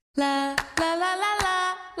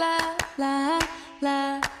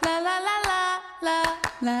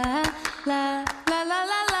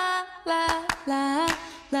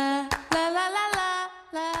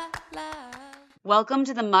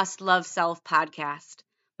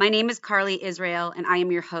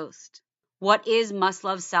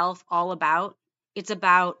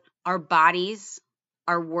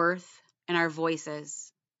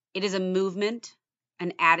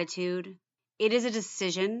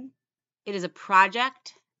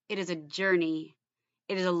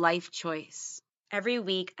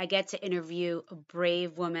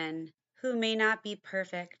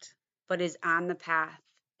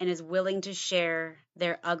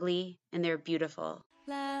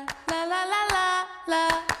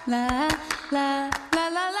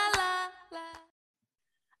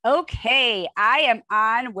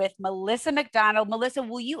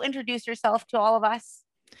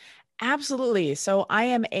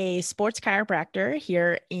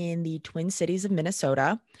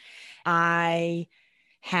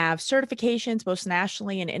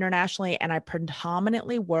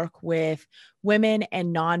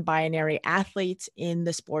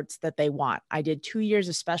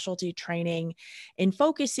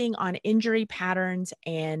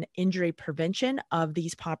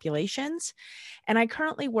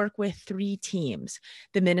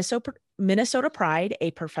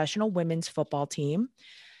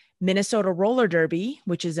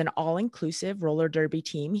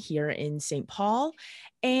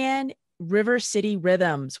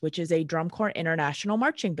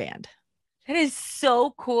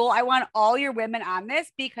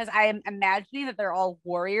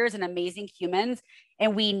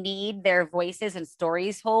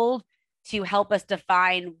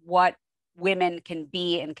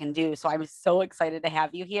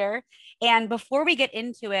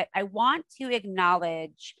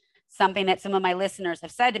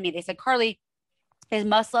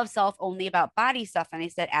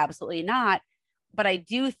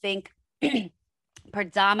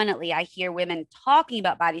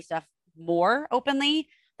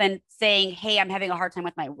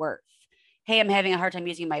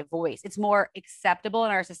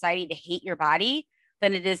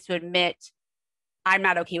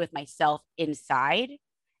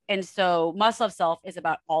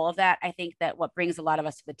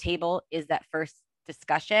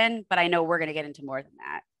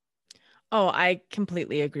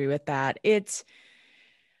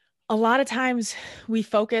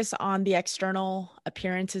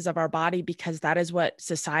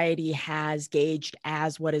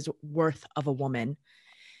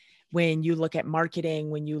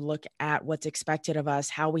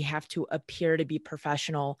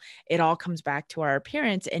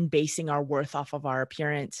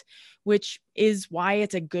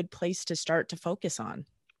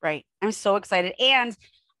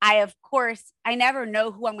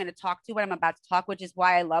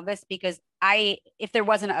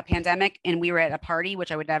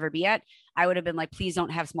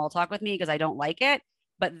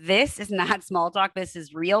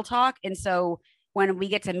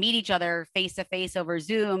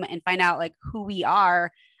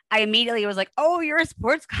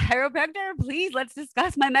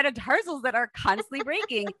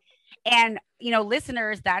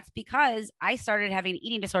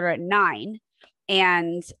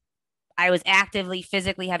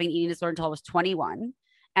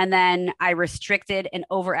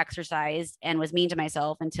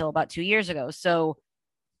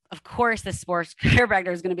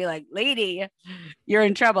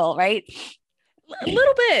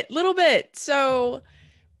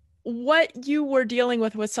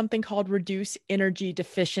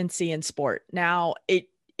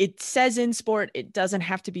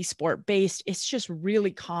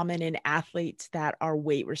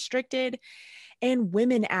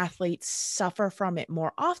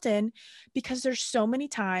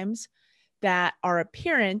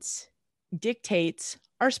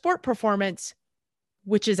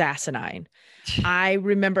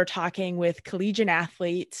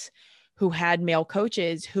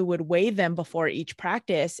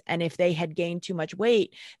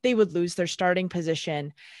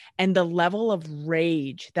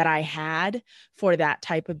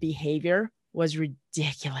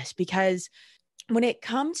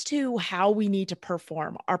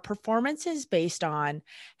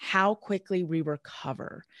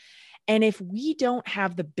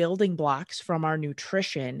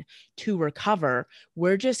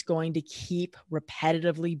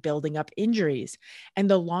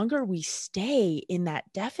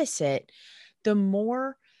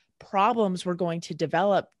problems were going to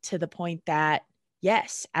develop to the point that,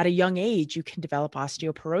 yes, at a young age, you can develop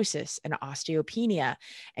osteoporosis and osteopenia,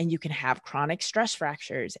 and you can have chronic stress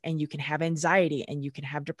fractures, and you can have anxiety, and you can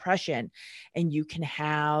have depression, and you can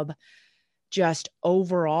have just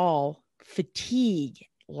overall fatigue,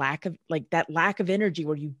 lack of energy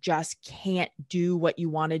where you just can't do what you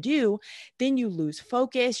want to do. Then you lose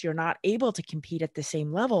focus. You're not able to compete at the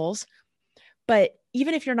same levels. But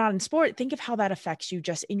even if you're not in sport, think of how that affects you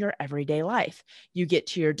just in your everyday life. You get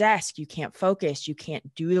to your desk, you can't focus, you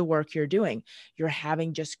can't do the work you're doing. You're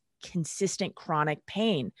having just consistent chronic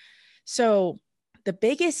pain. So the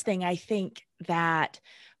biggest thing I think that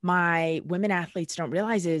my women athletes don't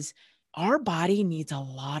realize is our body needs a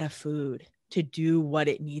lot of food to do what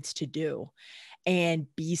it needs to do and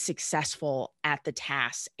be successful at the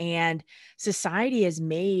tasks. And society has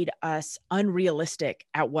made us unrealistic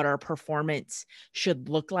at what our performance should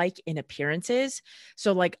look like in appearances.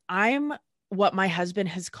 So like I'm what my husband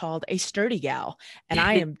has called a sturdy gal. And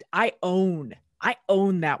I own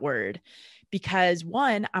that word because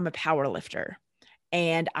one, I'm a power lifter.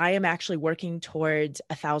 And I am actually working towards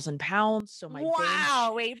 1,000 pounds. So my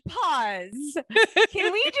wow, wait, pause.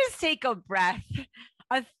 Can we just take a breath?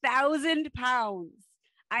 1,000 pounds.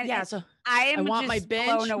 So I want my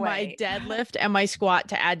bench, my deadlift, and my squat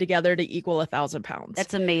to add together to equal 1,000 pounds.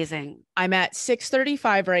 That's amazing. I'm at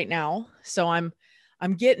 635 right now. So I'm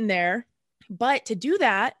getting there. But to do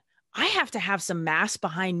that, I have to have some mass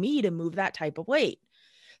behind me to move that type of weight.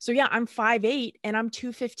 So yeah, I'm 5'8" and I'm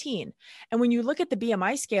 215. And when you look at the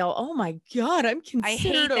BMI scale, oh my God, I'm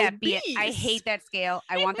considered obese. I hate that scale.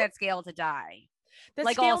 I want that scale to die. The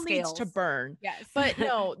like scale all needs scales. to burn. Yes. But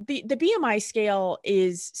no, the BMI scale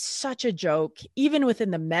is such a joke. Even within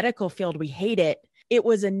the medical field, we hate it. It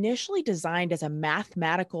was initially designed as a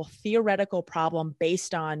mathematical, theoretical problem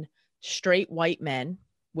based on straight white men,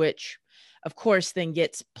 which of course then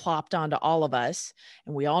gets plopped onto all of us.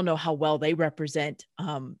 And we all know how well they represent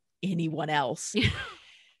anyone else.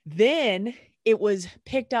 Then it was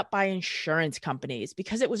picked up by insurance companies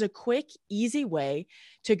because it was a quick, easy way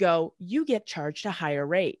to go, you get charged a higher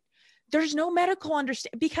rate. There's no medical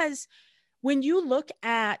understanding because when you look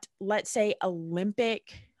at, let's say,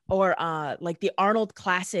 Olympic or like the Arnold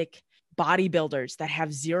Classic bodybuilders that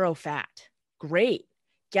have zero fat, great.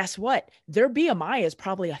 Guess what? Their BMI is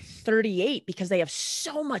probably a 38 because they have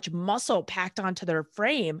so much muscle packed onto their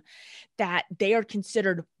frame that they are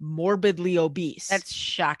considered morbidly obese. That's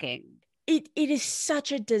shocking. It is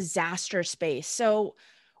such a disaster space. So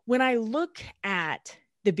when I look at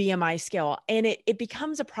the BMI scale and it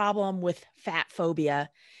becomes a problem with fat phobia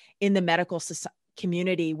in the medical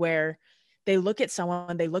community where they look at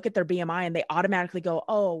someone, they look at their BMI and they automatically go,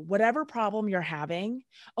 oh, whatever problem you're having,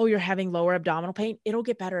 oh, you're having lower abdominal pain, it'll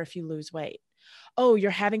get better if you lose weight. Oh, you're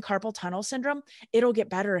having carpal tunnel syndrome, it'll get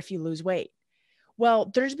better if you lose weight. Well,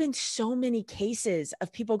 there's been so many cases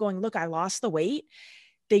of people going, look, I lost the weight.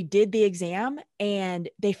 They did the exam and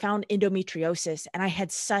they found endometriosis and I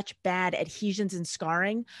had such bad adhesions and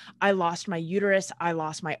scarring. I lost my uterus. I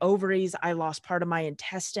lost my ovaries. I lost part of my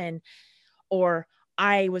intestine, or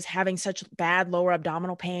I was having such bad lower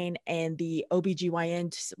abdominal pain. And the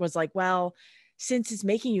OBGYN was like, well, since it's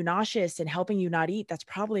making you nauseous and helping you not eat, that's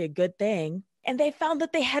probably a good thing. And they found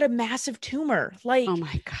that they had a massive tumor. Like, oh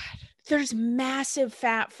my God. There's massive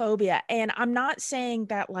fat phobia. And I'm not saying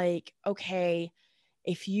that like, okay,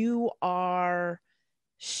 if you are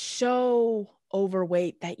so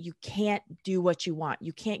overweight that you can't do what you want,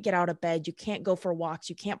 you can't get out of bed, you can't go for walks,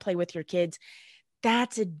 you can't play with your kids,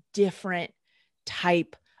 that's a different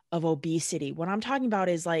type of obesity. What I'm talking about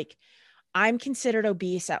is like, I'm considered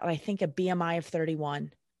obese at, I think, a BMI of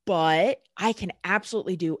 31, but I can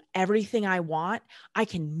absolutely do everything I want. I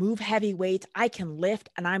can move heavy weights. I can lift,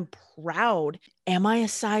 and I'm proud. Am I a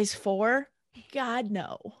size 4? God,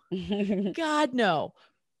 no. God, no.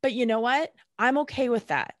 But you know what? I'm okay with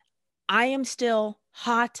that. I am still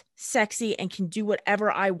hot, sexy, and can do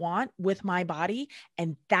whatever I want with my body.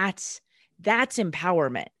 And that's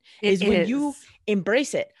empowerment. Is when you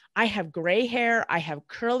embrace it. I have gray hair. I have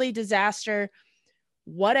curly disaster,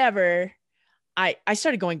 whatever. I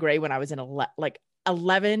started going gray when I was in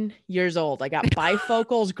 11 years old. I got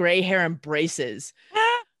bifocals, gray hair, and braces.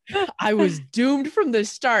 I was doomed from the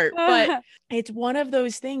start, but it's one of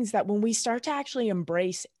those things that when we start to actually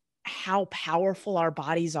embrace how powerful our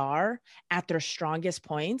bodies are at their strongest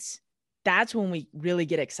points, that's when we really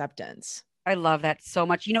get acceptance. I love that so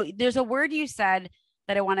much. You know, there's a word you said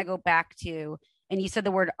that I want to go back to, and you said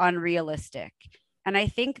the word unrealistic. And I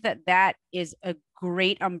think that is a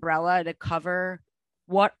great umbrella to cover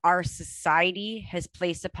what our society has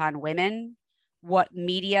placed upon women, what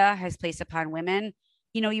media has placed upon women.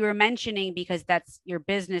 You were mentioning, because that's your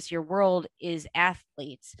business, your world is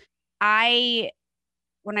athletes.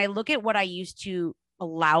 When I look at what I used to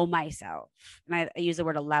allow myself, and I use the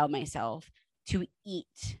word allow myself to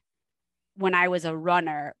eat when I was a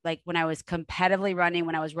runner, like when I was competitively running,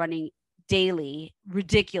 when I was running daily,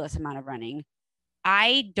 ridiculous amount of running,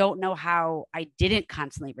 I don't know how I didn't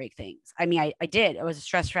constantly break things. I mean, I did. I was a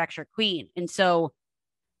stress fracture queen. And so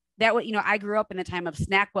that what I grew up in the time of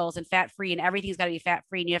snack wells and fat free, and everything's got to be fat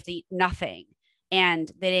free and you have to eat nothing.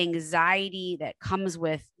 And that anxiety that comes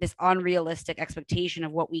with this unrealistic expectation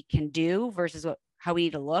of what we can do versus how we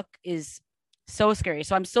need to look is so scary.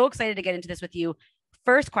 So I'm so excited to get into this with you.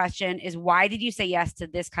 First question is, why did you say yes to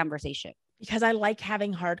this conversation? Because I like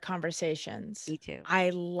having hard conversations. Me too. I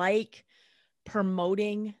like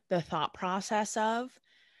promoting the thought process of,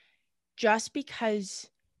 just because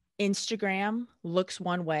Instagram looks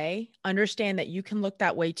one way, understand that you can look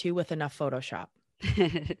that way too with enough Photoshop.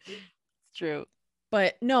 It's true.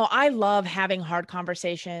 But no, I love having hard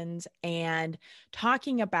conversations and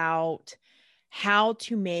talking about how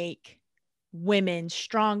to make women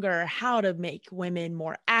stronger, how to make women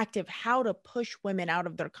more active, how to push women out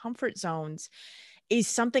of their comfort zones is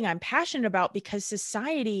something I'm passionate about, because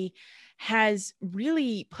society has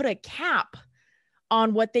really put a cap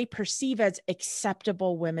on what they perceive as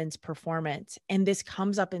acceptable women's performance. And this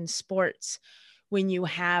comes up in sports when you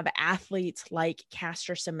have athletes like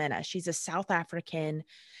Caster Semenya. She's a South African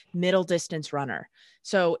middle distance runner.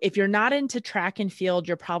 So if you're not into track and field,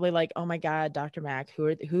 you're probably like, oh my God, Dr. Mac,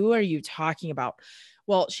 who are you talking about?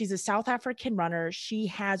 Well, she's a South African runner. She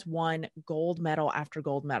has won gold medal after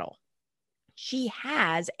gold medal. She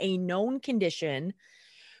has a known condition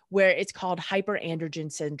where it's called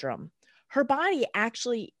hyperandrogen syndrome. Her body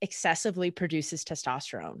actually excessively produces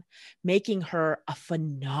testosterone, making her a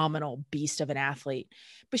phenomenal beast of an athlete.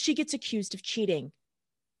 But she gets accused of cheating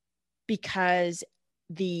because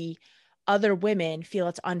the other women feel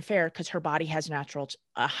it's unfair because her body has natural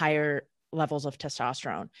higher levels of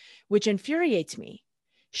testosterone, which infuriates me.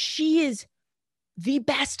 She is the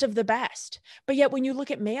best of the best. But yet when you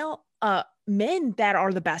look at men that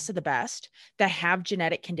are the best of the best, that have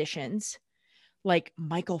genetic conditions, like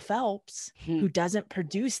Michael Phelps, who doesn't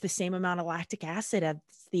produce the same amount of lactic acid as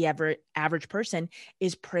the average person,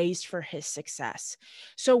 is praised for his success.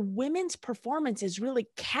 So women's performance is really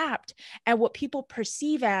capped at what people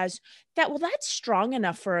perceive as that, well, that's strong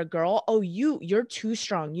enough for a girl. Oh, you're too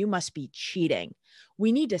strong. You must be cheating.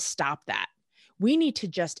 We need to stop that. We need to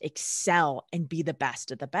just excel and be the best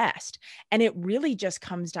of the best. And it really just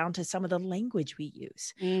comes down to some of the language we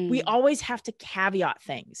use. We always have to caveat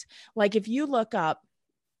things. Like if you look up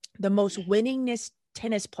the most winningest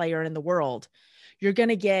tennis player in the world, you're going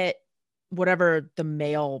to get whatever the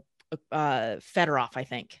male Federoff, I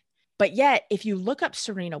think. But yet, if you look up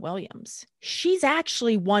Serena Williams, she's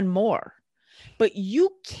actually won more. But you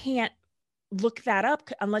can't look that up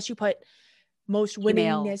unless you put most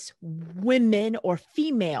winningest women or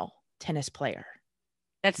female tennis player.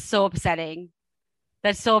 That's so upsetting.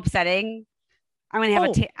 That's so upsetting. I'm gonna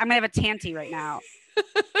have a tanty right now.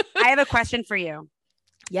 I have a question for you.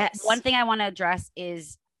 Yes. One thing I want to address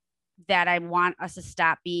is that I want us to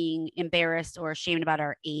stop being embarrassed or ashamed about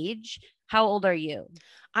our age. How old are you?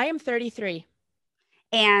 I am 33.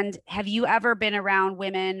 And have you ever been around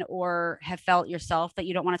women or have felt yourself that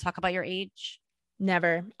you don't want to talk about your age?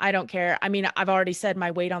 Never. I don't care. I mean, I've already said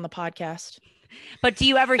my weight on the podcast. But do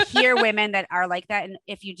you ever hear women that are like that? And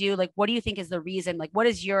if you do, like, what do you think is the reason? Like, what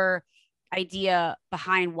is your idea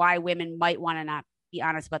behind why women might want to not be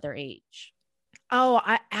honest about their age? Oh,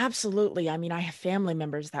 absolutely. I mean, I have family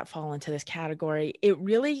members that fall into this category.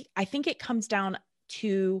 I think it comes down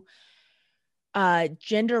to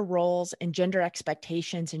gender roles and gender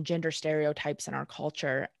expectations and gender stereotypes in our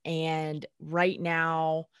culture. And right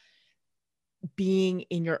now, being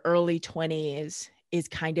in your early 20s is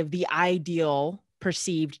kind of the ideal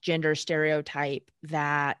perceived gender stereotype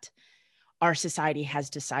that our society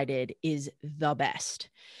has decided is the best,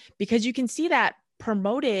 because you can see that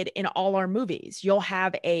promoted in all our movies. You'll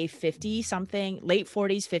have a 50-something, late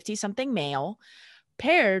 40s, 50-something male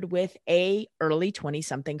paired with a early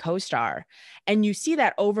 20-something co-star. And you see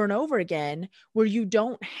that over and over again, where you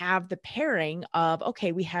don't have the pairing of,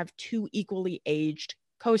 okay, we have two equally aged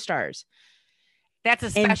co-stars. That's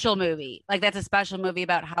a special movie. Like, that's a special movie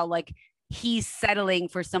about how, like, he's settling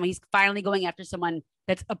for someone. He's finally going after someone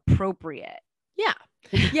that's appropriate. Yeah.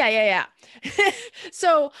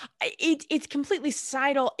 So it's completely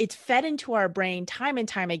societal. It's fed into our brain time and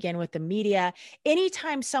time again with the media.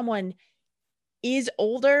 Anytime someone is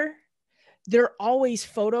older, they're always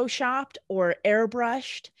photoshopped or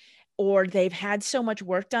airbrushed, or they've had so much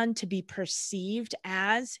work done to be perceived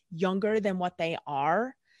as younger than what they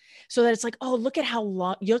are. So that it's like, oh, look at how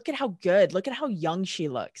long, look at how good, look at how young she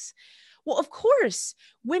looks. Well, of course,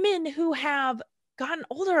 women who have gotten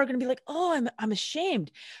older are going to be like, oh, I'm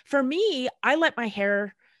ashamed. For me, I let my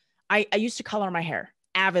hair, I used to color my hair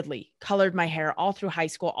avidly, colored my hair all through high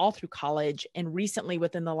school, all through college. And recently,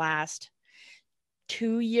 within the last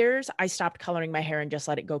 2 years, I stopped coloring my hair and just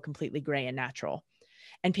let it go completely gray and natural.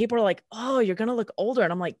 And people are like, oh, you're going to look older.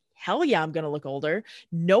 And I'm like, hell yeah, I'm going to look older.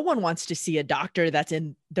 No one wants to see a doctor that's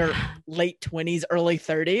in their late 20s, early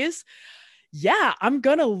 30s. Yeah, I'm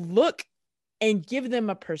going to look and give them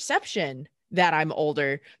a perception that I'm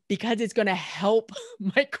older because it's going to help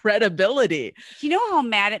my credibility. You know how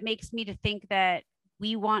mad it makes me to think that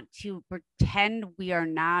we want to pretend we are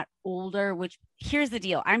not older, which here's the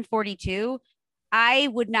deal. I'm 42. I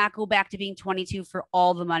would not go back to being 22 for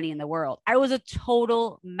all the money in the world. I was a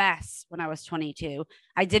total mess when I was 22.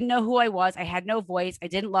 I didn't know who I was. I had no voice. I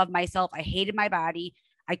didn't love myself. I hated my body.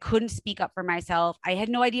 I couldn't speak up for myself. I had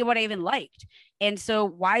no idea what I even liked. And so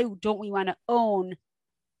why don't we want to own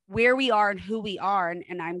where we are and who we are?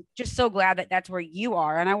 And I'm just so glad that that's where you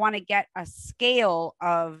are. And I want to get a scale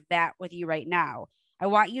of that with you right now. I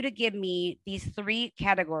want you to give me these 3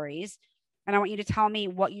 categories, and I want you to tell me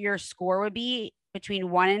what your score would be between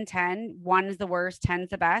 1 and 10. 1 is the worst, 10 is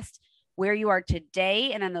the best, where you are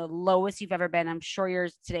today, and then the lowest you've ever been. I'm sure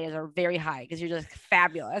yours today is very high because you're just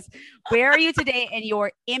fabulous. Where are you today in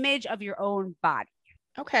your image of your own body?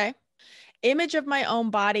 Okay. Image of my own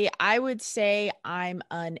body, I would say I'm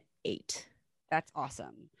an 8. That's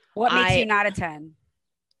awesome. What makes you not a 10?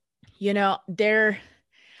 You know,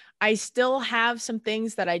 I still have some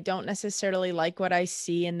things that I don't necessarily like what I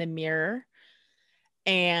see in the mirror.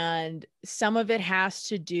 And some of it has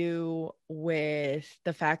to do with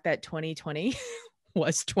the fact that 2020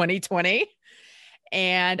 was 2020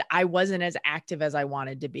 and I wasn't as active as I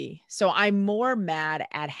wanted to be. So I'm more mad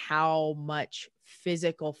at how much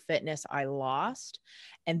physical fitness I lost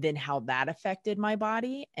and then how that affected my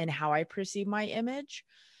body and how I perceive my image.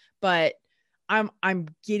 But I'm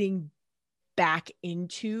getting back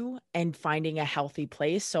into and finding a healthy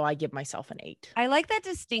place. So I give myself an 8. I like that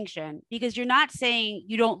distinction because you're not saying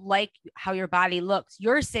you don't like how your body looks.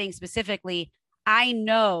 You're saying specifically, I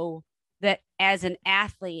know that as an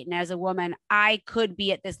athlete and as a woman, I could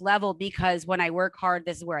be at this level because when I work hard,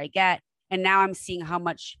 this is where I get. And now I'm seeing how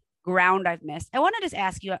much ground I've missed. I want to just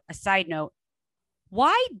ask you a side note.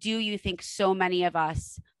 Why do you think so many of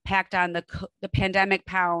us packed on the pandemic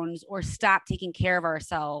pounds or stopped taking care of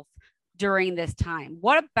ourselves during this time?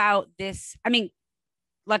 What about this? I mean,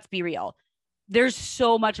 let's be real. There's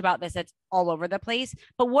so much about this that's all over the place.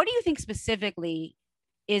 But what do you think specifically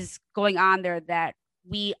is going on there that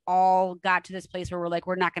we all got to this place where we're like,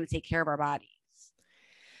 we're not going to take care of our bodies?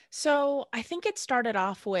 So I think it started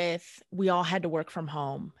off with we all had to work from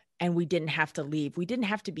home and we didn't have to leave. We didn't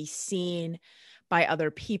have to be seen by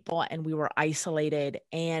other people and we were isolated.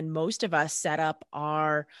 And most of us set up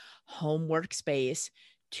our home workspace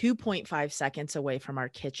 2.5 seconds away from our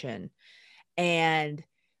kitchen. And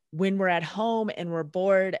when we're at home and we're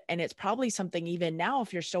bored, and it's probably something even now,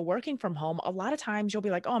 if you're still working from home, a lot of times you'll be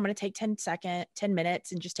like, oh, I'm going to take 10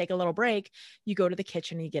 minutes and just take a little break. You go to the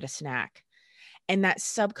kitchen and you get a snack. And that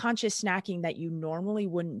subconscious snacking that you normally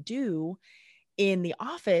wouldn't do in the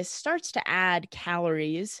office starts to add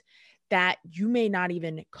calories that you may not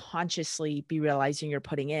even consciously be realizing you're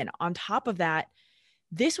putting in. On top of that,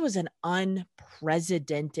 this was an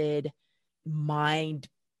unprecedented mind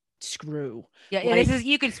screw. Yeah, like, this is,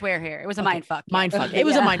 you can swear here. It was a mind fuck. Mind fuck. It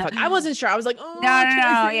was a mind fuck. I wasn't sure. I was like, oh, no.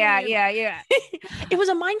 Yeah. It was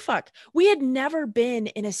a mind fuck. We had never been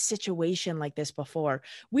in a situation like this before.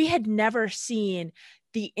 We had never seen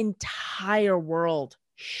the entire world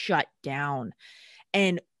shut down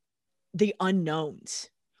and the unknowns.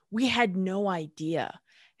 We had no idea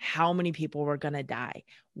how many people were going to die,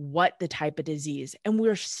 what the type of disease, and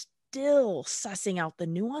we're still sussing out the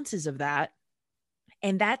nuances of that.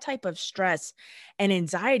 And that type of stress and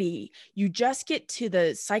anxiety, you just get to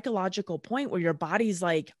the psychological point where your body's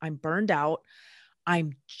like, I'm burned out.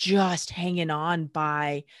 I'm just hanging on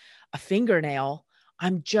by a fingernail.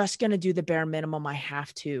 I'm just going to do the bare minimum I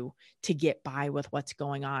have to get by with what's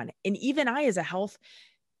going on. And even I, as a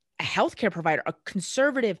healthcare provider, a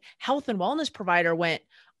conservative health and wellness provider, went,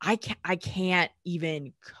 I can't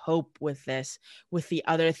even cope with this, with the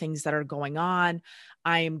other things that are going on.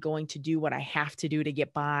 I am going to do what I have to do to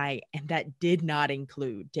get by. And that did not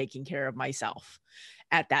include taking care of myself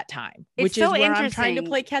at that time, It's which so is where I'm trying to interesting.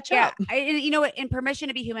 play catch Yeah. up. You know what? In Permission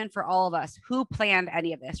to Be Human for all of us, who planned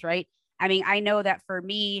any of this, right? I mean, I know that for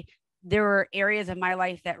me, there were areas of my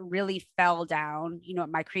life that really fell down. You know,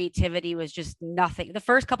 my creativity was just nothing. The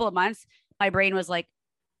first couple of months, my brain was like,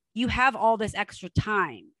 you have all this extra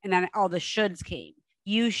time. And then all the shoulds came.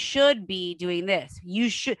 You should be doing this. You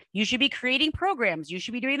should be creating programs. You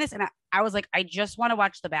should be doing this. And I was like, I just want to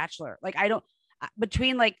watch The Bachelor. Like, I don't,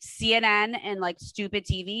 between like CNN and like stupid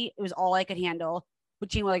TV, it was all I could handle,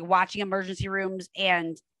 between like watching emergency rooms,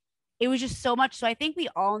 and it was just so much. So I think we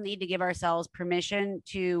all need to give ourselves permission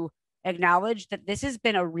to acknowledge that this has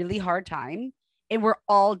been a really hard time, and we're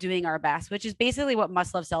all doing our best, which is basically what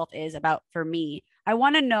Must Love Self is about for me. I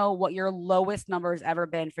want to know what your lowest number has ever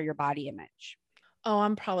been for your body image. Oh,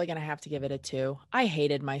 I'm probably going to have to give it a 2. I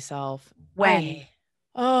hated myself. When?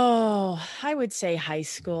 I would say high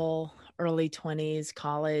school, early 20s,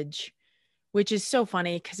 college, which is so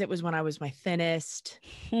funny because it was when I was my thinnest,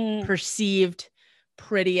 perceived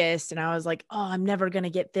prettiest. And I was like, oh, I'm never going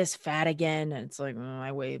to get this fat again. And it's like,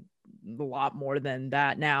 I weigh a lot more than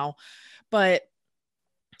that now. But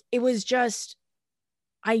it was just,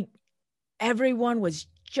 everyone was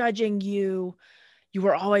judging you. You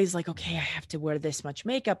were always like, okay, I have to wear this much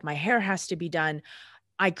makeup. My hair has to be done.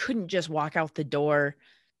 I couldn't just walk out the door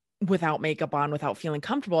without makeup on, without feeling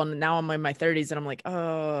comfortable. And now I'm in my 30s and I'm like,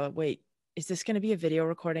 oh, wait, is this going to be a video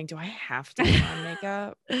recording? Do I have to put on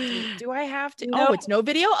makeup? Do I have to? No. Oh, it's no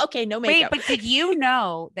video? Okay, no makeup. Wait, but did you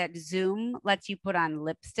know that Zoom lets you put on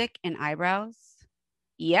lipstick and eyebrows?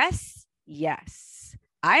 Yes, yes.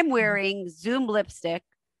 I'm wearing Zoom lipstick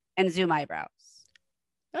and Zoom eyebrows.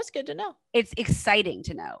 That's good to know. It's exciting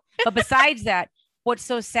to know. But besides that, what's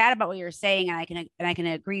so sad about what you're saying, and I can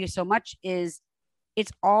agree so much, is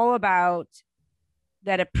it's all about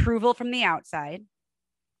that approval from the outside,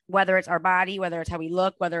 whether it's our body, whether it's how we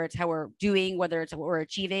look, whether it's how we're doing, whether it's what we're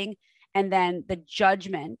achieving, and then the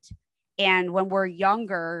judgment. And when we're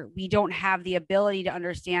younger, we don't have the ability to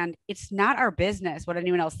understand it's not our business what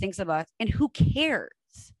anyone else thinks of us, and who cares,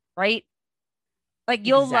 right? Like,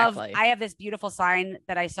 you'll Exactly. love, I have this beautiful sign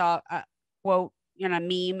that I saw a quote in a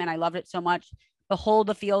meme, and I loved it so much. Behold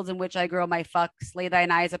the fields in which I grow my fucks, lay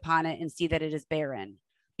thine eyes upon it and see that it is barren.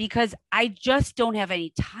 Because I just don't have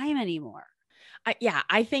any time anymore.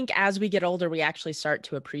 I think as we get older, we actually start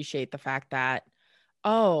to appreciate the fact that,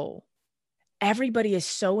 oh, everybody is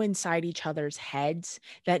so inside each other's heads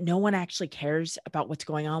that no one actually cares about what's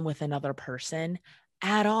going on with another person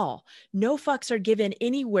at all. No fucks are given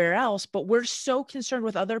anywhere else, but we're so concerned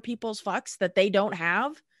with other people's fucks that they don't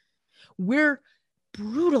have. We're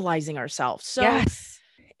brutalizing ourselves. So yes,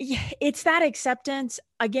 it's that acceptance.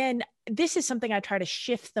 Again, this is something I try to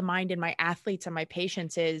shift the mind in my athletes and my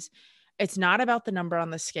patients is it's not about the number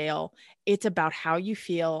on the scale. It's about how you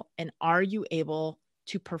feel and are you able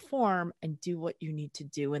to perform and do what you need to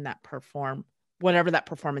do in that whatever that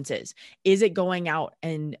performance is. Is it going out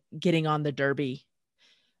and getting on the derby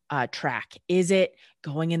track? Is it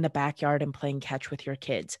going in the backyard and playing catch with your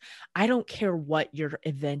kids? I don't care what your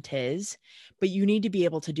event is, but you need to be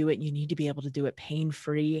able to do it. You need to be able to do it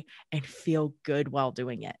pain-free and feel good while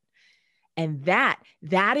doing it. And that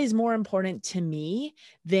is more important to me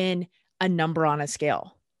than a number on a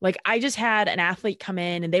scale. Like, I just had an athlete come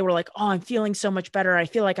in and they were like, oh, I'm feeling so much better. I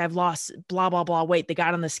feel like I've lost blah, blah, blah weight. They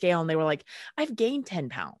got on the scale and they were like, I've gained 10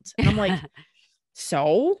 pounds. And I'm like,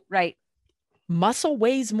 so? Right. Muscle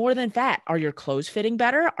weighs more than fat. Are your clothes fitting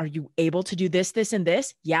better? Are you able to do this, this, and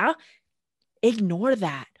this? Yeah. Ignore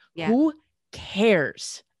that. Yeah. Who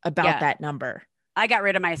cares about that number? I got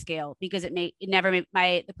rid of my scale because it never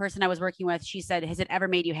made the person I was working with, she said, has it ever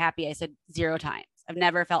made you happy? I said 0 times. I've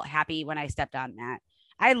never felt happy when I stepped on that.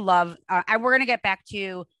 I love, we're going to get back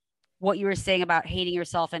to what you were saying about hating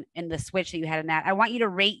yourself and the switch that you had in that. I want you to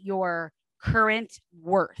rate your current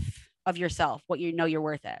worth of yourself, what you know your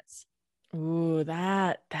worth is. Ooh,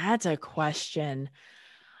 that's a question.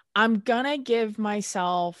 I'm gonna give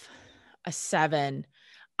myself a 7.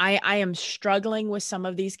 I am struggling with some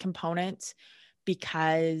of these components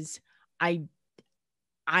because I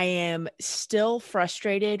am still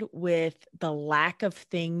frustrated with the lack of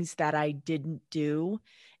things that I didn't do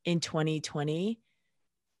in 2020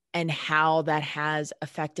 and how that has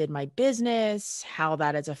affected my business, how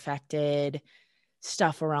that has affected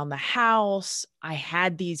stuff around the house. I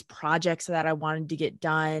had these projects that I wanted to get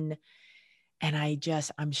done and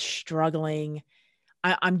I'm struggling.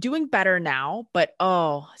 I'm doing better now, but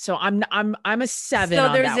so I'm a 7 So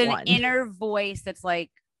on there's that an one. inner voice that's like,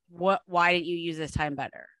 why didn't you use this time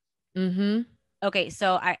better? Mm-hmm. Okay,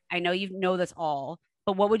 so I know you know this all,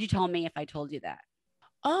 but what would you tell me if I told you that?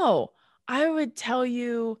 Oh, I would tell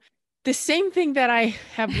you the same thing that I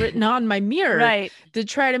have written on my mirror Right. to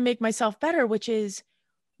try to make myself better, which is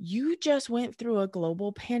you just went through a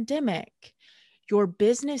global pandemic. Your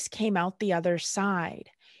business came out the other side.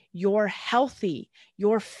 You're healthy.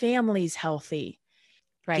 Your family's healthy.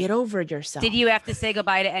 Right. Get over yourself. Did you have to say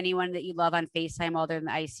goodbye to anyone that you love on FaceTime while they're in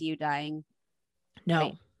the ICU dying? No.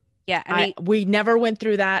 Right. Yeah. I mean, we never went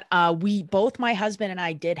through that. We both, my husband and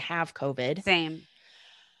I, did have COVID. same.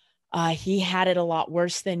 He had it a lot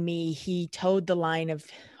worse than me. He towed the line of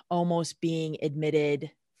almost being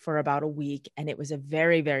admitted for about a week, and it was a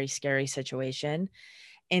very, very scary situation.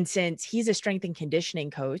 And since he's a strength and conditioning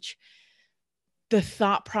coach, the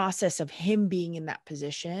thought process of him being in that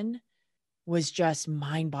position was just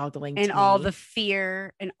mind-boggling And to all me. the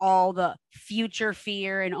fear and all the future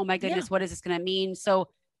fear and oh my goodness, what is this going to mean? So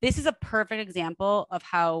this is a perfect example of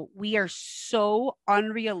how we are so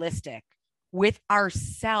unrealistic with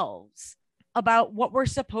ourselves about what we're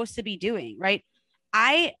supposed to be doing, right?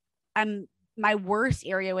 I am my worst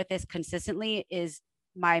area with this consistently is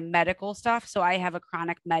my medical stuff. So I have a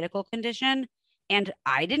chronic medical condition and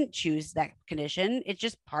I didn't choose that condition. It's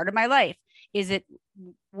just part of my life. Is it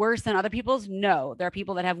worse than other people's? No. There are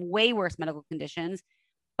people that have way worse medical conditions.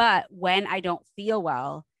 But when I don't feel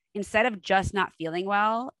well, instead of just not feeling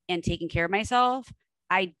well and taking care of myself,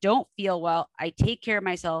 I don't feel well. I take care of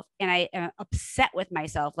myself and I am upset with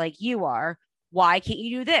myself like you are. Why can't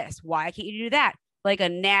you do this? Why can't you do that? Like a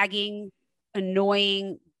nagging,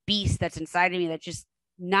 annoying beast that's inside of me that's just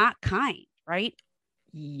not kind, right?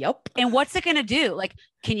 Yep. And what's it going to do? Like,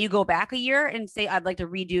 can you go back a year and say, I'd like to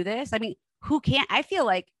redo this? I mean, who can't? I feel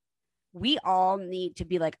like we all need to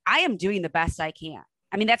be like, I am doing the best I can.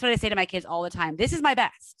 I mean, that's what I say to my kids all the time. This is my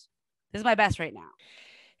best. This is my best right now.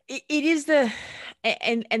 It is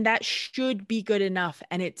and that should be good enough.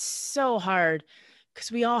 And it's so hard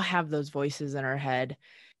because we all have those voices in our head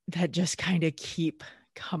that just kind of keep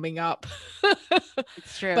coming up.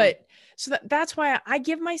 It's true. But so that's why I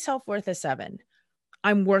give myself worth a 7.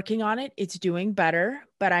 I'm working on it. It's doing better,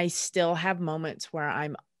 but I still have moments where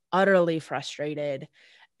I'm utterly frustrated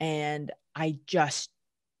and I just,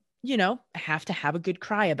 have to have a good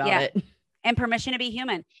cry about it. And permission to be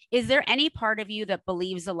human. Is there any part of you that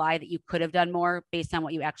believes the lie that you could have done more based on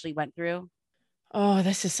what you actually went through? Oh,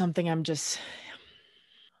 this is something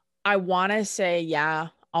I want to say, yeah,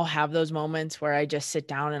 I'll have those moments where I just sit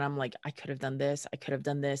down and I'm like, I could have done this. I could have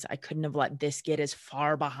done this. I couldn't have let this get as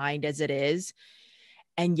far behind as it is.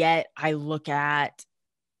 And yet I look at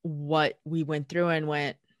what we went through and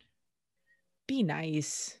went, be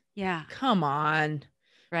nice. Yeah. Come on.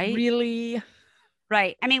 Right. Really?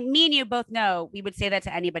 Right. I mean, me and you both know we would say that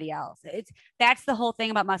to anybody else. That's the whole thing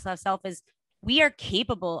about MUST.LOVE.SELF is we are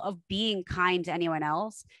capable of being kind to anyone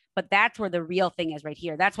else, but that's where the real thing is right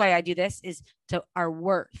here. That's why I do this is to our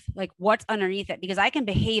worth, like what's underneath it, because I can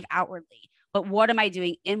behave outwardly, but what am I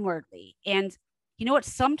doing inwardly? And you know what?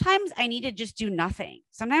 Sometimes I need to just do nothing.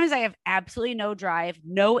 Sometimes I have absolutely no drive,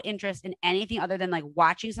 no interest in anything other than like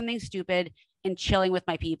watching something stupid and chilling with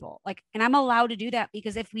my people. Like, and I'm allowed to do that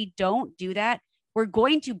because if we don't do that, we're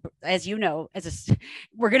going to, as you know,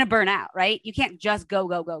 we're going to burn out, right? You can't just go,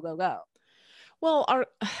 go, go, go, go. Well, our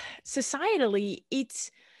societally,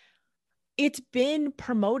 it's been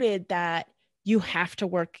promoted that you have to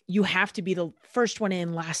work. You have to be the first one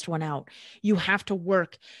in, last one out. You have to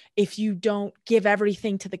work. If you don't give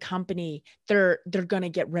everything to the company, they're going to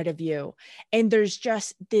get rid of you. And there's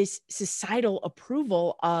just this societal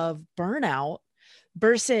approval of burnout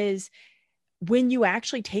versus when you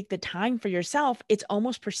actually take the time for yourself, it's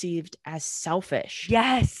almost perceived as selfish.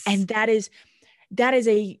 Yes. And that is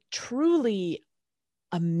a truly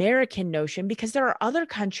American notion because there are other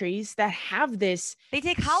countries that have this. They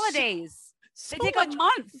take holidays. They take a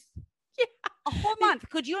month. Yeah. A whole month.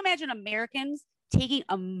 Could you imagine Americans taking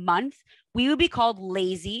a month? We would be called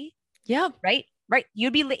lazy. Yeah. Right. Right.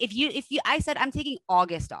 You'd be, if you, I said, I'm taking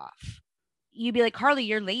August off. You'd be like, Carly,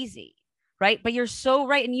 you're lazy. Right. But you're so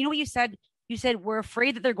right. And you know what you said? You said, we're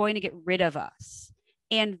afraid that they're going to get rid of us.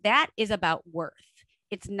 And that is about worth.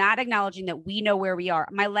 It's not acknowledging that we know where we are.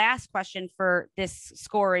 My last question for this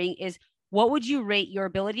scoring is, what would you rate your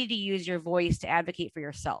ability to use your voice to advocate for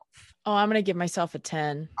yourself? Oh, I'm going to give myself a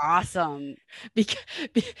 10. Awesome.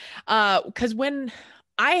 Because when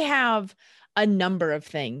I have a number of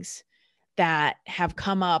things that have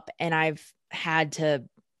come up and I've had to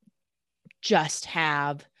just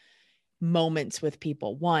have moments with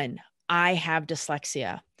people. One, I have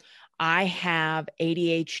dyslexia. I have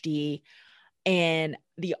ADHD. And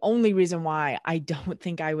the only reason why I don't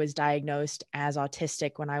think I was diagnosed as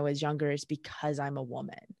autistic when I was younger is because I'm a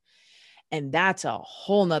woman. And that's a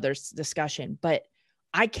whole nother discussion, but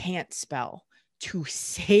I can't spell. To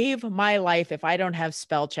save my life, if I don't have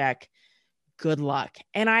spell check, good luck.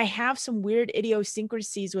 And I have some weird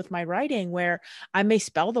idiosyncrasies with my writing where I may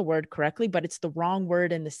spell the word correctly, but it's the wrong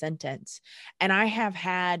word in the sentence. And I have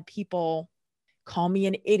had people call me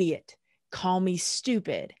an idiot, call me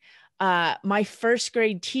stupid. My first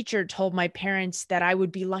grade teacher told my parents that I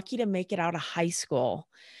would be lucky to make it out of high school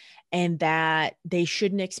and that they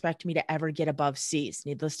shouldn't expect me to ever get above C's.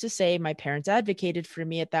 Needless to say, my parents advocated for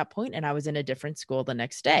me at that point, and I was in a different school the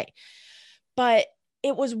next day. But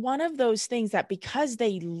it was one of those things that because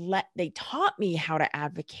they taught me how to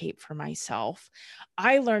advocate for myself,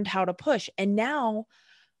 I learned how to push. And now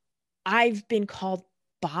I've been called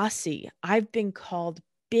bossy. I've been called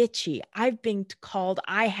bitchy. I have been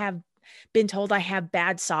told I have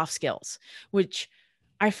bad soft skills, which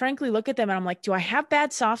I frankly look at them and I'm like, do I have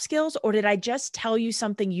bad soft skills or did I just tell you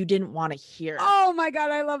something you didn't want to hear? Oh my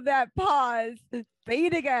God, I love that pause. Say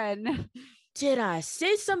it again. Did I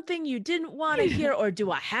say something you didn't want to hear or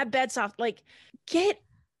do I have bad soft? Like, get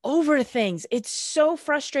over things. It's so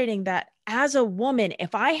frustrating that as a woman,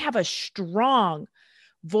 if I have a strong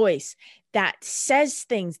voice that says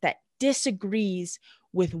things that disagrees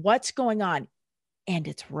with what's going on, and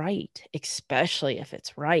it's right, especially if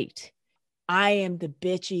it's right, I am the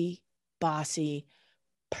bitchy, bossy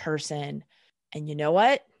person. And you know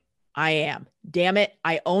what? I am. Damn it.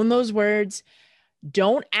 I own those words.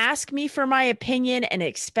 Don't ask me for my opinion and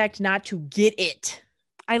expect not to get it.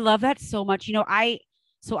 I love that so much.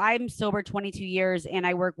 I'm sober 22 years and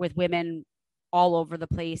I work with women all over the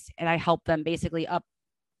place and I help them basically up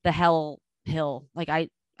the hell hill.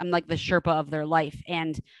 I'm like the Sherpa of their life.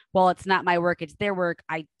 And while it's not my work, it's their work.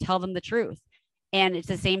 I tell them the truth. And it's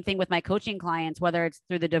the same thing with my coaching clients, whether it's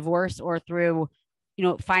through the divorce or through,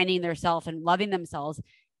 finding their self and loving themselves.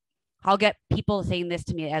 I'll get people saying this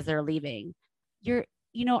to me as they're leaving.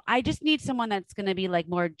 I just need someone that's going to be like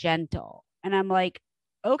more gentle. And I'm like,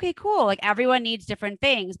 okay, cool. Like everyone needs different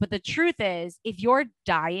things. But the truth is, if you're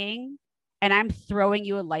dying and I'm throwing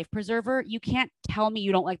you a life preserver, you can't tell me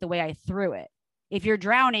you don't like the way I threw it. If you're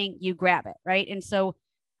drowning, you grab it. Right. And so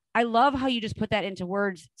I love how you just put that into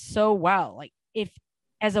words so well. Like if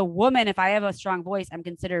as a woman, if I have a strong voice, I'm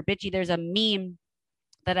considered bitchy. There's a meme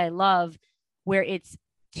that I love where it's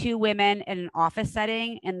two women in an office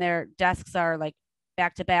setting and their desks are like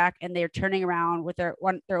back to back and they're turning around with they're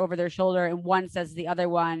over their shoulder. And one says to the other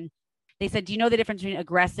one, they said, do you know the difference between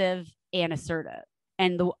aggressive and assertive?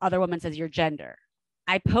 And the other woman says, your gender.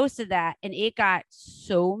 I posted that and it got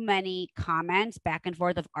so many comments back and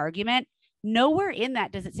forth of argument. Nowhere in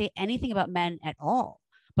that does it say anything about men at all.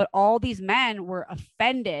 But all these men were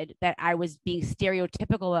offended that I was being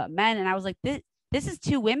stereotypical about men. And I was like, this is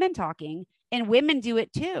two women talking and women do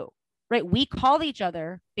it too, right? We call each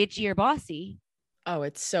other bitchy or bossy. Oh,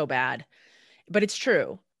 it's so bad, but it's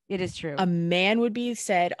true. It is true. A man would be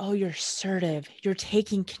said, oh, you're assertive. You're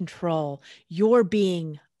taking control. You're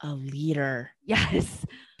being a leader. Yes.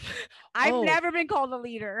 I've never been called a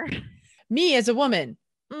leader. Me as a woman,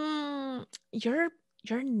 you're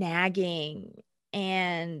nagging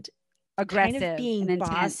and aggressive, kind of being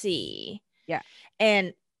bossy. Yeah.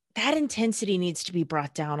 And that intensity needs to be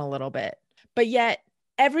brought down a little bit. But yet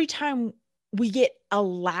every time we get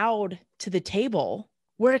allowed to the table,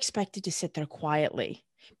 we're expected to sit there quietly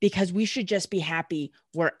because we should just be happy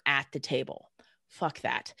we're at the table. Fuck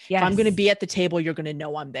that. Yes. If I'm going to be at the table, you're going to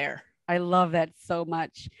know I'm there. I love that so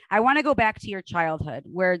much. I want to go back to your childhood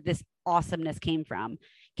where this awesomeness came from.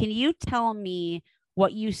 Can you tell me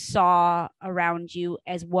what you saw around you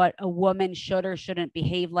as what a woman should or shouldn't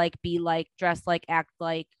behave like, be like, dress like, act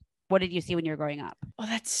like? What did you see when you were growing up? Oh,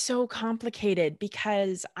 that's so complicated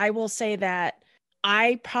because I will say that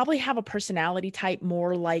I probably have a personality type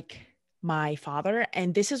more like my father.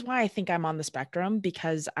 And this is why I think I'm on the spectrum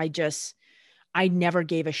because I never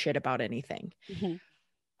gave a shit about anything.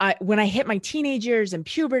 Mm-hmm. When I hit my teenage years and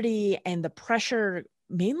puberty and the pressure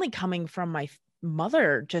mainly coming from my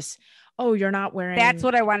mother, just, oh, you're not wearing. That's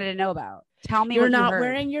what I wanted to know about. Tell me you're not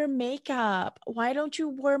wearing your makeup. Why don't you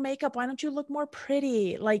wear makeup? Why don't you look more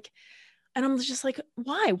pretty? And I'm just like,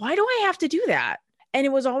 why? Why do I have to do that? And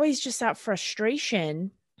it was always just that frustration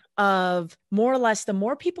of more or less, the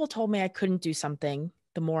more people told me I couldn't do something,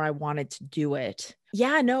 the more I wanted to do it.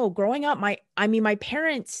 Yeah, no, growing up, my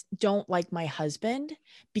parents don't like my husband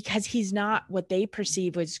because he's not what they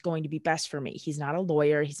perceive was going to be best for me. He's not a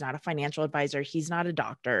lawyer. He's not a financial advisor. He's not a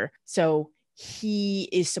doctor. So he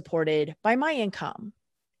is supported by my income.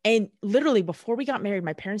 And literally before we got married,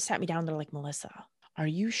 my parents sat me down. They're like, Melissa, are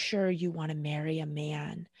you sure you want to marry a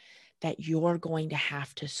man that you're going to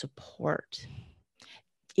have to support?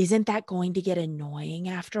 Isn't that going to get annoying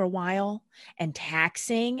after a while and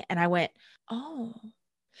taxing? And I went, oh,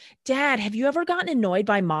 Dad, have you ever gotten annoyed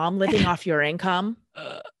by mom living off your income?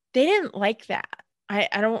 They didn't like that. I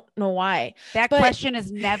don't know why. That question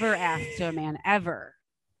is never asked to a man ever.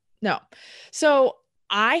 No. So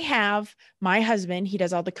I have my husband. He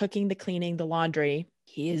does all the cooking, the cleaning, the laundry.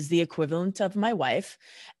 He is the equivalent of my wife.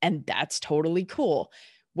 And that's totally cool.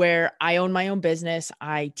 Where I own my own business.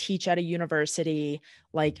 I teach at a university.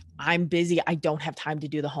 Like I'm busy. I don't have time to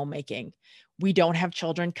do the homemaking. We don't have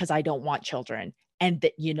children because I don't want children. And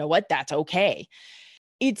you know what? That's okay.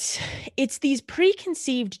 It's these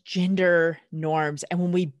preconceived gender norms. And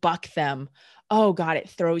when we buck them, oh God, it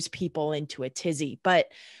throws people into a tizzy. But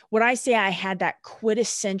when I say I had that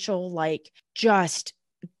quintessential, like just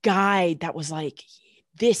guide that was like,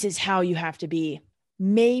 this is how you have to be.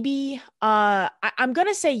 Maybe I'm going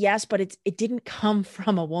to say yes, but it didn't come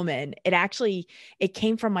from a woman. It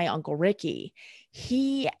came from my Uncle Ricky.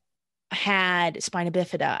 He had spina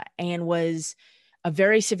bifida and was a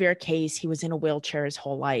very severe case. He was in a wheelchair his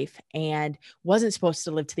whole life and wasn't supposed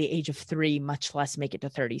to live to the age of 3, much less make it to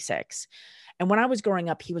 36. And when I was growing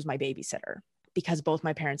up, he was my babysitter because both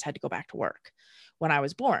my parents had to go back to work when I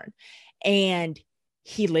was born. And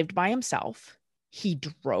he lived by himself. He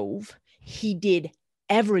drove. He did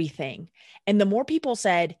everything. And the more people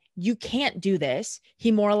said, you can't do this,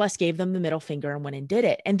 he more or less gave them the middle finger and went and did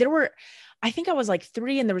it. And I think I was like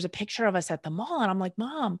 3 and there was a picture of us at the mall. And I'm like,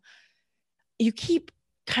 Mom, you keep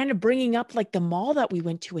kind of bringing up like the mall that we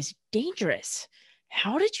went to is dangerous.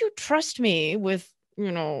 How did you trust me with,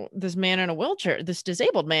 this man in a wheelchair, this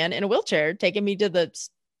disabled man in a wheelchair, taking me to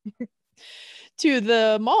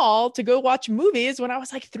the mall to go watch movies when I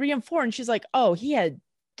was like 3 and 4? And she's like, oh, he had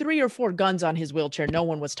 3 or 4 guns on his wheelchair. No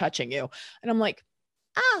one was touching you. And I'm like,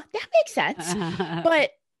 that makes sense.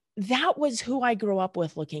 But that was who I grew up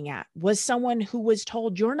with looking at, was someone who was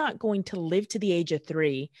told you're not going to live to the age of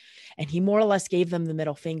 3. And he more or less gave them the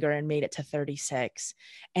middle finger and made it to 36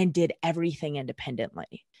 and did everything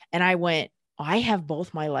independently. And I went, I have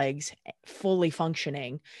both my legs fully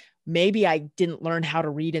functioning. Maybe I didn't learn how to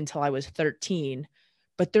read until I was 13,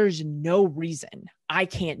 but there's no reason I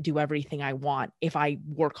can't do everything I want if I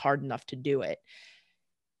work hard enough to do it.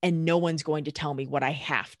 And no one's going to tell me what I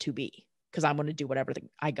have to be, because I'm going to do whatever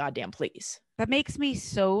I goddamn please. That makes me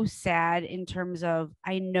so sad in terms of,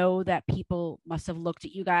 I know that people must have looked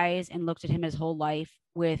at you guys and looked at him his whole life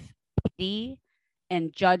with pity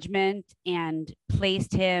and judgment and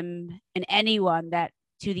placed him and anyone that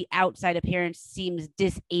to the outside appearance seems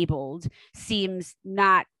disabled, seems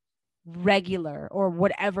not regular, or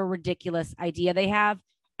whatever ridiculous idea they have,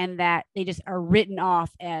 and that they just are written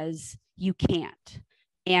off as you can't.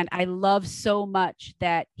 And I love so much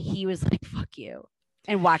that he was like, fuck you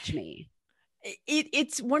and watch me.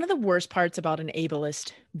 It's one of the worst parts about an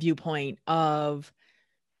ableist viewpoint of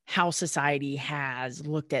how society has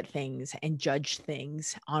looked at things and judged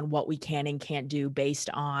things on what we can and can't do based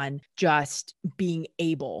on just being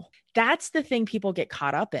able. That's the thing people get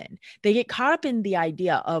caught up in. They get caught up in the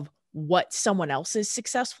idea of what someone else is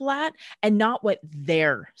successful at and not what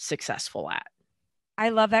they're successful at. I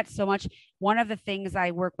love that so much. One of the things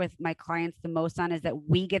I work with my clients the most on is that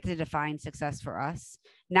we get to define success for us,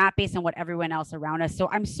 not based on what everyone else around us. So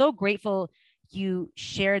I'm so grateful you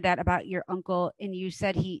shared that about your uncle. And you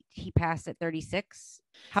said he passed at 36.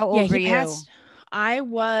 How old were you? I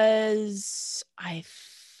was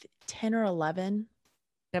 10 or 11.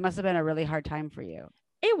 That must have been a really hard time for you.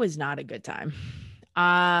 It was not a good time.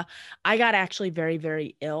 I got actually very,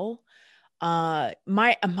 very ill.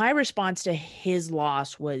 My response to his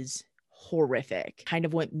loss was horrific. Kind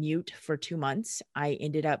of went mute for 2 months. I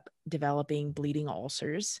ended up developing bleeding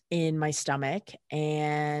ulcers in my stomach,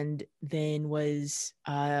 and then was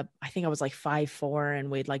I think I was like 5'4"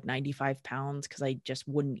 and weighed like 95 pounds because I just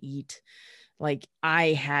wouldn't eat. Like I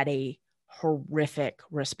had a horrific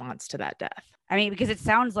response to that death. I mean, because it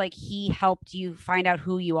sounds like he helped you find out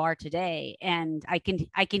who you are today. And I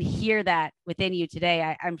can hear that within you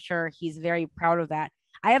today. I'm sure he's very proud of that.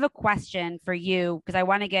 I have a question for you, because I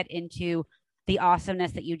want to get into the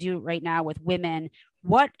awesomeness that you do right now with women.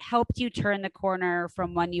 What helped you turn the corner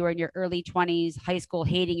from when you were in your early 20s, high school,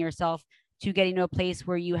 hating yourself, to getting to a place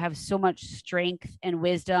where you have so much strength and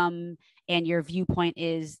wisdom and your viewpoint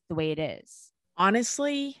is the way it is?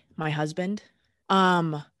 Honestly, my husband.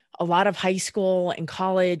 Um, a lot of high school and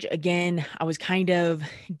college, again, I was kind of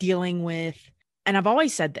dealing with, and I've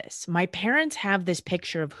always said this, my parents have this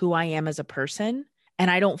picture of who I am as a person,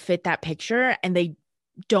 and I don't fit that picture, and they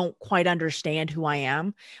don't quite understand who I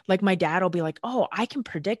am. Like my dad will be like, "Oh, I can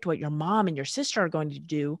predict what your mom and your sister are going to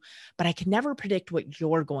do, but I can never predict what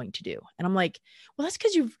you're going to do." And I'm like, "Well, that's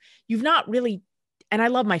because you've not really," and I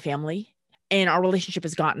love my family and our relationship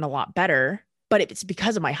has gotten a lot better, but it's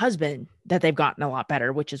because of my husband that they've gotten a lot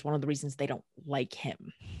better, which is one of the reasons they don't like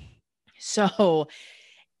him. So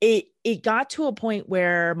it got to a point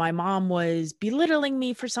where my mom was belittling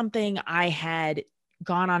me for something. I had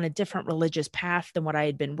gone on a different religious path than what I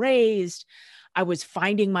had been raised. I was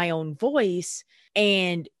finding my own voice,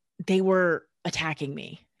 and they were attacking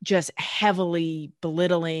me, just heavily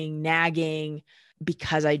belittling, nagging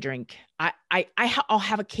because I drink. I'll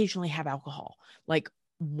have occasionally have alcohol, like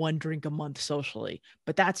 1 drink a month socially,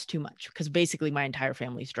 but that's too much because basically my entire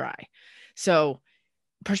family's dry. So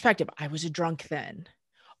perspective, I was a drunk then.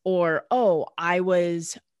 Or, oh, I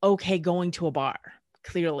was okay going to a bar,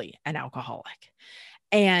 clearly an alcoholic.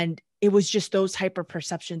 And it was just those type of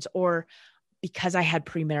perceptions. Or because I had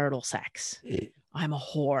premarital sex, I'm a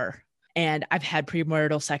whore. And I've had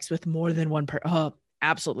premarital sex with more than one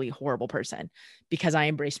absolutely horrible person because I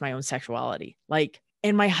embraced my own sexuality. Like,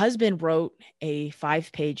 and my husband wrote a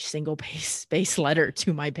 5-page single space letter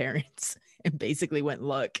to my parents and basically went,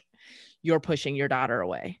 "Look, you're pushing your daughter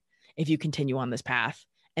away if you continue on this path."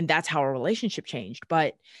 And that's how our relationship changed.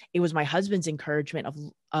 But it was my husband's encouragement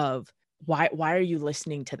of why are you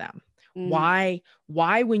listening to them? Why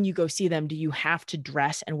when you go see them, do you have to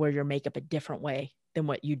dress and wear your makeup a different way than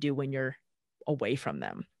what you do when you're away from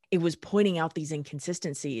them? It was pointing out these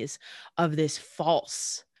inconsistencies of this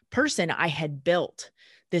false person I had built,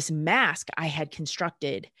 this mask I had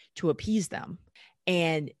constructed to appease them.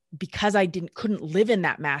 And because I couldn't live in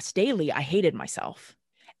that mask daily, I hated myself.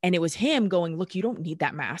 And it was him going, "Look, you don't need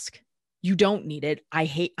that mask. You don't need it.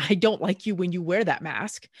 I don't like you when you wear that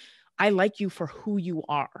mask. I like you for who you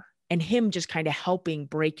are." And him just kind of helping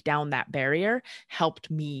break down that barrier helped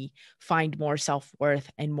me find more self-worth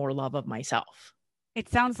and more love of myself. It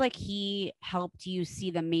sounds like he helped you see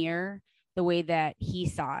the mirror the way that he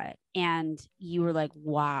saw it. And you were like,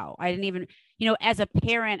 wow, I didn't even, as a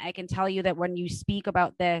parent, I can tell you that when you speak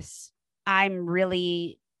about this, I'm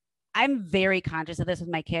very conscious of this with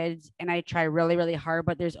my kids, and I try really, really hard,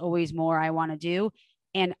 but there's always more I want to do.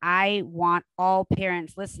 And I want all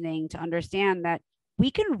parents listening to understand that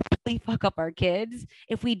we can really fuck up our kids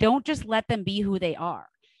if we don't just let them be who they are.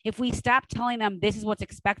 If we stop telling them this is what's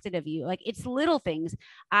expected of you, like it's little things.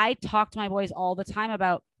 I talk to my boys all the time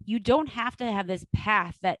about you don't have to have this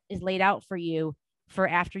path that is laid out for you for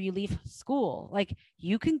after you leave school. Like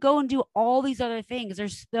you can go and do all these other things.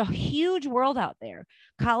 There's a huge world out there.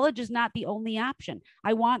 College is not the only option.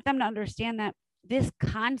 I want them to understand that this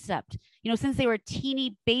concept, since they were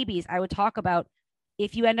teeny babies, I would talk about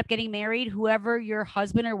if you end up getting married, whoever your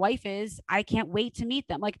husband or wife is, I can't wait to meet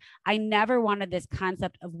them. Like I never wanted this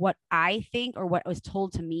concept of what I think or what was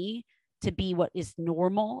told to me to be what is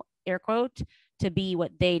normal, air quote, to be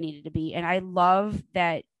what they needed to be. And I love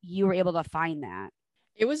that you were able to find that.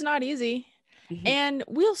 It was not easy. And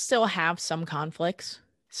we'll still have some conflicts,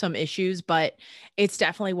 some issues, but it's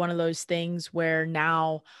definitely one of those things where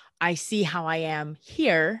now I see how I am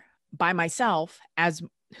here by myself as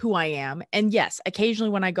who I am. And yes, occasionally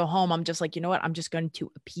when I go home, I'm just like, you know what? I'm just going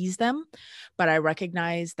to appease them. But I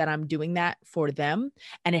recognize that I'm doing that for them.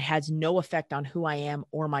 And it has no effect on who I am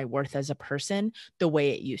or my worth as a person the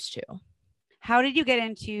way it used to. How did you get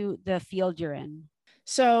into the field you're in?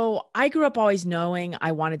 So I grew up always knowing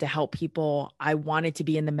I wanted to help people. I wanted to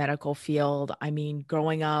be in the medical field. I mean,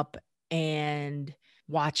 growing up and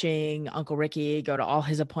watching Uncle Ricky go to all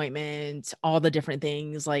his appointments, all the different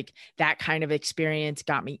things, like that kind of experience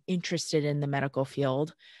got me interested in the medical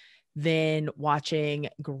field. Then watching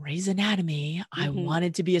Grey's Anatomy, I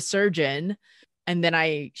wanted to be a surgeon. And then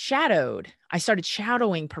I started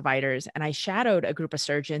shadowing providers, and I shadowed a group of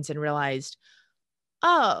surgeons and realized,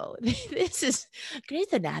 oh,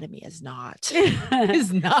 Grey's Anatomy is not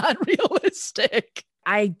realistic.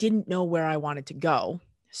 I didn't know where I wanted to go.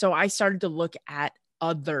 So I started to look at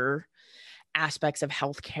other aspects of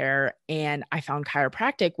healthcare, and I found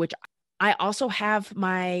chiropractic, which I also have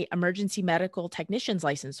my emergency medical technician's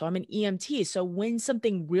license. So I'm an EMT. So when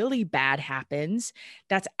something really bad happens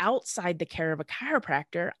that's outside the care of a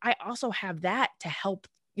chiropractor, I also have that to help,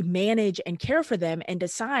 manage and care for them and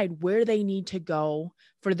decide where they need to go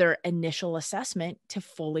for their initial assessment to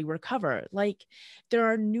fully recover. Like, there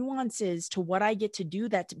are nuances to what I get to do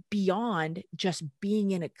that's beyond just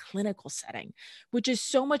being in a clinical setting, which is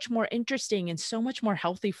so much more interesting and so much more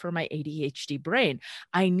healthy for my ADHD brain.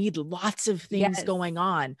 I need lots of things going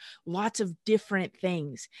on, lots of different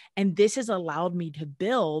things. And this has allowed me to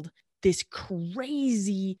build this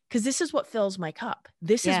crazy, because this is what fills my cup.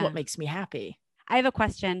 This is what makes me happy. I have a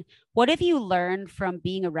question. What have you learned from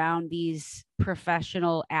being around these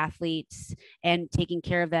professional athletes and taking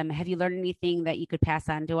care of them? Have you learned anything that you could pass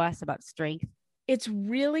on to us about strength? It's a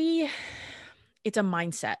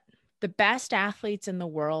mindset. The best athletes in the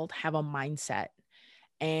world have a mindset,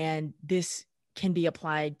 and this can be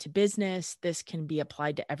applied to business. This can be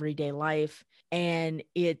applied to everyday life. And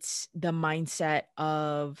it's the mindset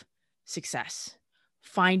of success,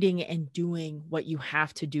 finding and doing what you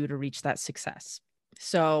have to do to reach that success.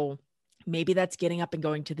 So maybe that's getting up and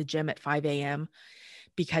going to the gym at 5 a.m.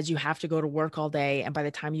 because you have to go to work all day. And by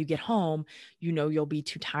the time you get home, you know, you'll be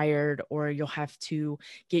too tired, or you'll have to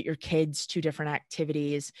get your kids to different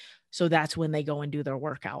activities. So that's when they go and do their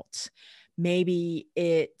workouts. Maybe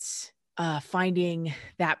it's finding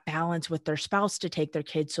that balance with their spouse to take their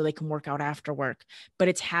kids so they can work out after work. But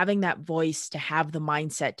it's having that voice, to have the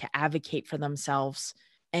mindset to advocate for themselves.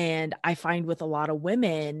 And I find with a lot of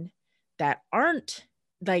women that aren't,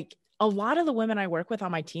 like, a lot of the women I work with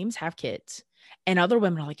on my teams have kids, and other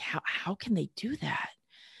women are like, how can they do that?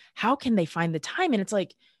 How can they find the time? And it's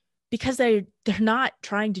like, because they're not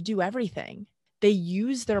trying to do everything. They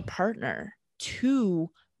use their partner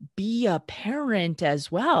to be a parent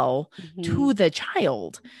as well to the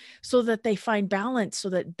child, so that they find balance, so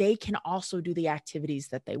that they can also do the activities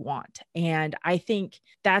that they want. And I think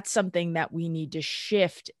that's something that we need to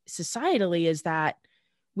shift societally, is that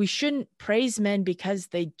we shouldn't praise men because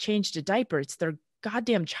they changed a diaper. It's their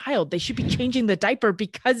goddamn child. They should be changing the diaper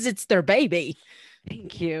because it's their baby.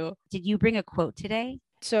 Thank you. Did you bring a quote today?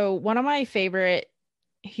 So one of my favorite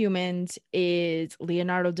humans is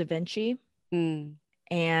Leonardo da Vinci.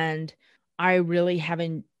 And I really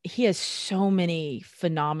haven't, he has so many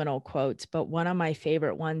phenomenal quotes, but one of my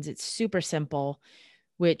favorite ones, it's super simple,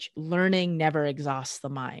 which: learning never exhausts the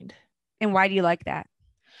mind. And why do you like that?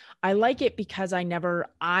 I like it because I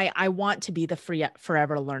want to be the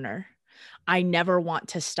forever learner. I never want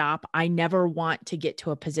to stop. I never want to get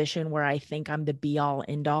to a position where I think I'm the be all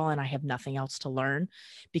end all and I have nothing else to learn,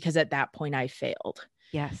 because at that point I failed.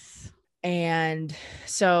 Yes. And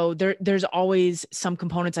so there's always some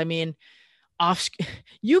components. I mean,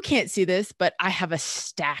 you can't see this, but I have a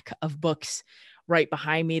stack of books right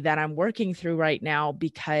behind me that I'm working through right now,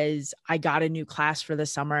 because I got a new class for the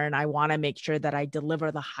summer and I want to make sure that I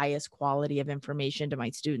deliver the highest quality of information to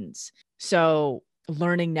my students. So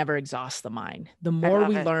learning never exhausts the mind. The more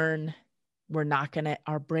we learn,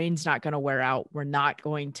 our brain's not going to wear out. We're not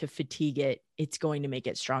going to fatigue it. It's going to make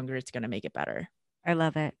it stronger. It's going to make it better. I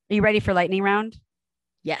love it. Are you ready for lightning round?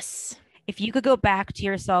 Yes. If you could go back to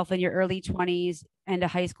yourself in your early 20s and to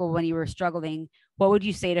high school when you were struggling, what would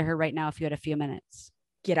you say to her right now if you had a few minutes?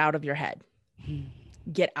 Get out of your head.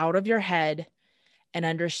 Get out of your head and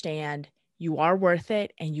understand you are worth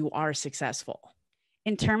it and you are successful.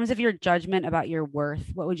 In terms of your judgment about your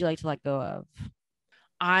worth, what would you like to let go of?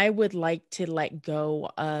 I would like to let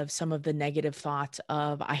go of some of the negative thoughts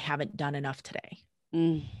of, I haven't done enough today.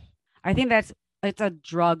 I think it's a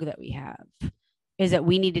drug that we have, is that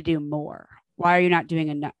we need to do more. Why are you not doing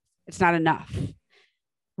enough? It's not enough.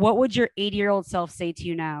 What would your 80-year-old self say to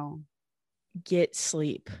you now? Get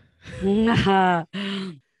sleep.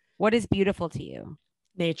 What is beautiful to you?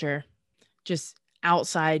 Nature, just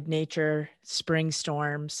outside nature, spring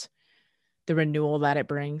storms, the renewal that it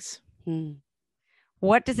brings.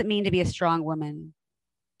 What does it mean to be a strong woman?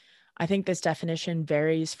 I think this definition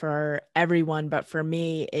varies for everyone, but for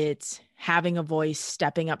me, it's having a voice,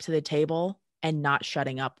 stepping up to the table, and not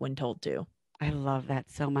shutting up when told to. I love that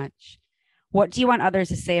so much. What do you want others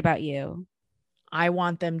to say about you? I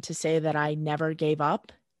want them to say that I never gave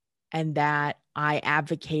up and that I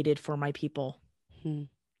advocated for my people.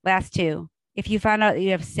 Last two. If you found out that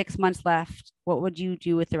you have 6 months left, what would you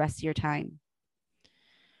do with the rest of your time?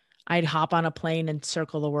 I'd hop on a plane and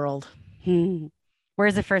circle the world.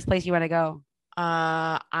 Where's the first place you want to go?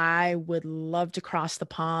 I would love to cross the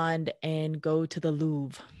pond and go to the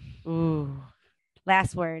Louvre. Ooh.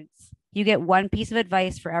 Last words. You get one piece of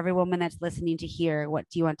advice for every woman that's listening to hear. What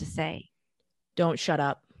do you want to say? Don't shut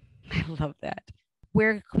up. I love that.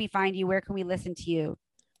 Where can we find you? Where can we listen to you?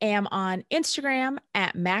 Am on Instagram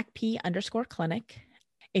at MacP_clinic.